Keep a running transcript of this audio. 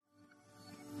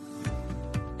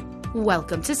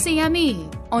Welcome to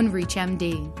CME on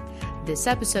ReachMD. This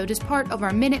episode is part of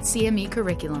our Minute CME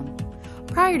curriculum.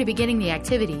 Prior to beginning the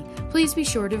activity, please be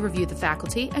sure to review the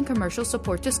faculty and commercial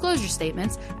support disclosure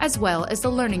statements as well as the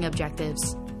learning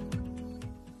objectives.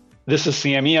 This is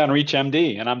CME on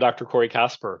ReachMD, and I'm Dr. Corey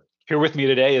Kasper. Here with me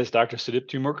today is Dr.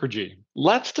 Sudipto Mukherjee.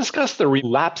 Let's discuss the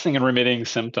relapsing and remitting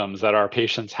symptoms that our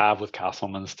patients have with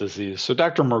Castleman's disease. So,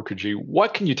 Dr. Mukherjee,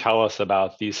 what can you tell us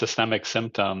about these systemic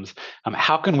symptoms?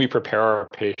 How can we prepare our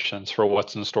patients for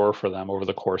what's in store for them over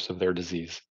the course of their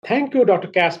disease? Thank you, Dr.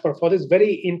 Kasper, for this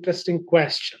very interesting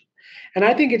question. And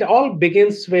I think it all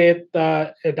begins with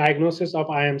a diagnosis of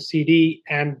IMCD.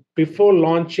 And before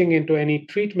launching into any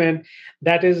treatment,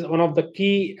 that is one of the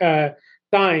key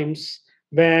times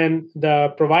when the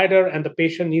provider and the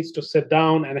patient needs to sit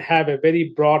down and have a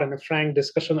very broad and a frank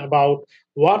discussion about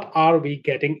what are we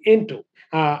getting into.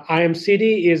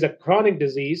 IMCD is a chronic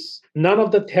disease. None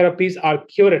of the therapies are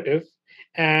curative.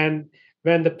 And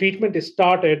when the treatment is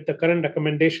started, the current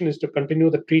recommendation is to continue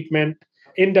the treatment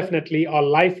indefinitely or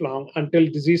lifelong until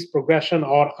disease progression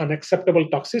or unacceptable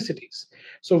toxicities.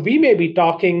 So we may be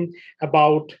talking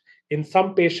about in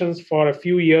some patients for a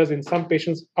few years, in some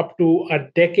patients up to a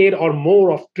decade or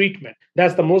more of treatment.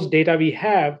 That's the most data we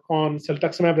have on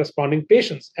cetuximab responding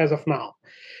patients as of now.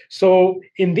 So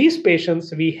in these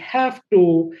patients, we have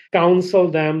to counsel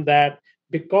them that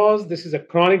because this is a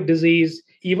chronic disease,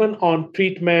 even on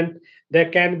treatment, there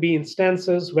can be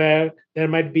instances where there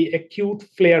might be acute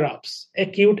flare-ups,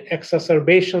 acute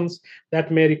exacerbations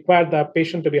that may require the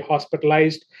patient to be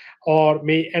hospitalized or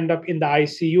may end up in the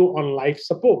ICU on life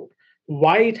support.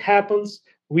 Why it happens,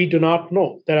 we do not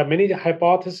know. There are many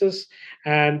hypotheses,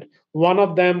 and one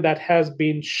of them that has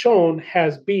been shown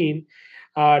has been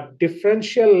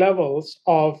differential levels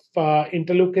of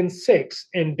interleukin-6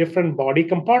 in different body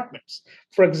compartments.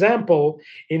 For example,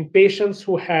 in patients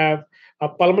who have a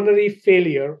pulmonary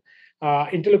failure,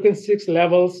 interleukin-6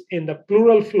 levels in the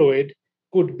pleural fluid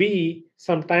could be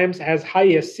sometimes as high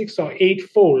as 6 or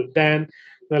 8-fold than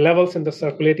the levels in the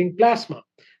circulating plasma.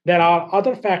 There are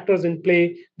other factors in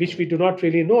play which we do not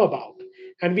really know about.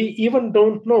 And we even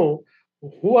don't know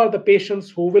who are the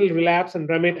patients who will relapse and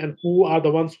remit and who are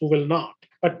the ones who will not.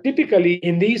 But typically,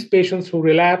 in these patients who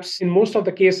relapse, in most of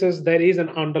the cases, there is an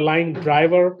underlying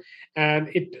driver, and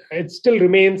it still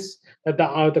remains that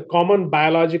the common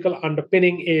biological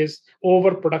underpinning is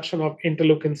overproduction of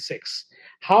interleukin-6.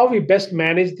 How we best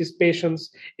manage these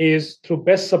patients is through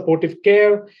best supportive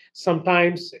care.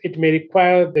 Sometimes it may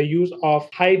require the use of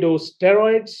high-dose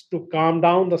steroids to calm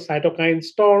down the cytokine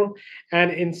storm. And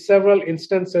in several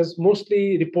instances,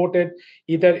 mostly reported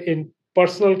either in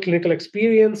personal clinical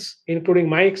experience, including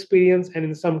my experience, and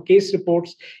in some case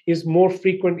reports, is more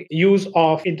frequent use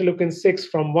of interleukin-6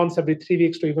 from once every 3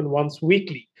 weeks to even once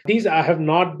weekly. These have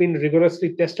not been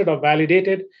rigorously tested or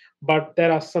validated, but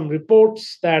there are some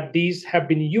reports that these have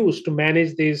been used to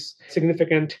manage these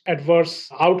significant adverse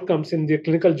outcomes in the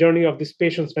clinical journey of these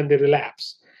patients when they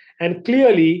relapse. And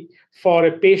clearly, for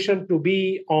a patient to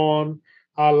be on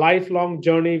a lifelong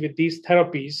journey with these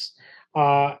therapies,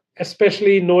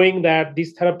 especially knowing that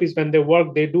these therapies, when they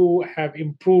work, they do have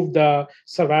improved the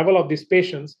survival of these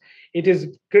patients, it is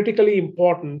critically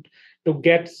important to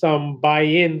get some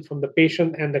buy-in from the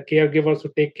patient and the caregivers who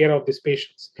take care of these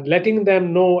patients. Letting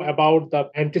them know about the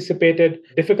anticipated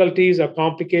difficulties or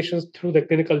complications through the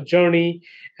clinical journey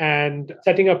and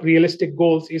setting up realistic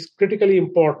goals is critically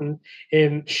important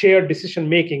in shared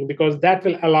decision-making, because that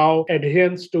will allow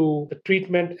adherence to the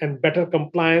treatment and better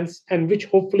compliance, and which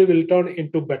hopefully will turn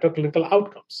into better clinical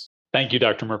outcomes. Thank you,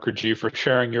 Dr. Mukherjee, for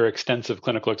sharing your extensive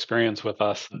clinical experience with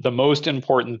us. The most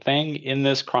important thing in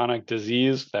this chronic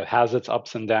disease that has its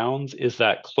ups and downs is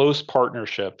that close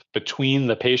partnership between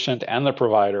the patient and the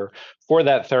provider for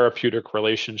that therapeutic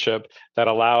relationship that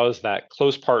allows that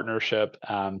close partnership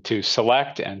to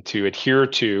select and to adhere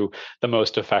to the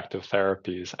most effective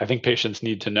therapies. I think patients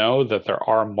need to know that there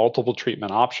are multiple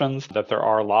treatment options, that there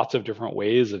are lots of different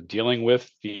ways of dealing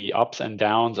with the ups and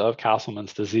downs of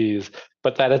Castleman's disease,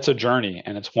 but that it's a journey,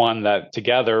 and it's one that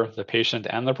together, the patient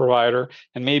and the provider,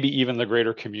 and maybe even the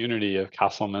greater community of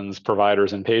Castleman's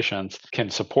providers and patients can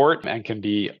support and can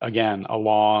be, again, a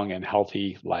long and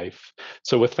healthy life.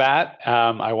 So with that,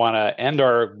 I want to end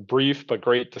our brief but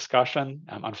great discussion.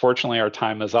 Unfortunately, our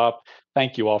time is up.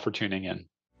 Thank you all for tuning in.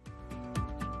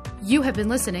 You have been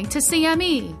listening to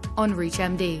CME on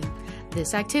ReachMD.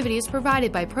 This activity is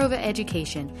provided by Prova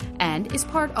Education and is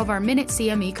part of our Minute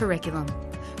CME curriculum.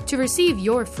 To receive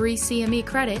your free CME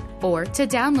credit or to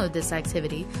download this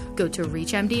activity, go to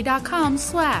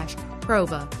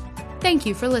reachmd.com/Prova. Thank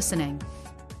you for listening.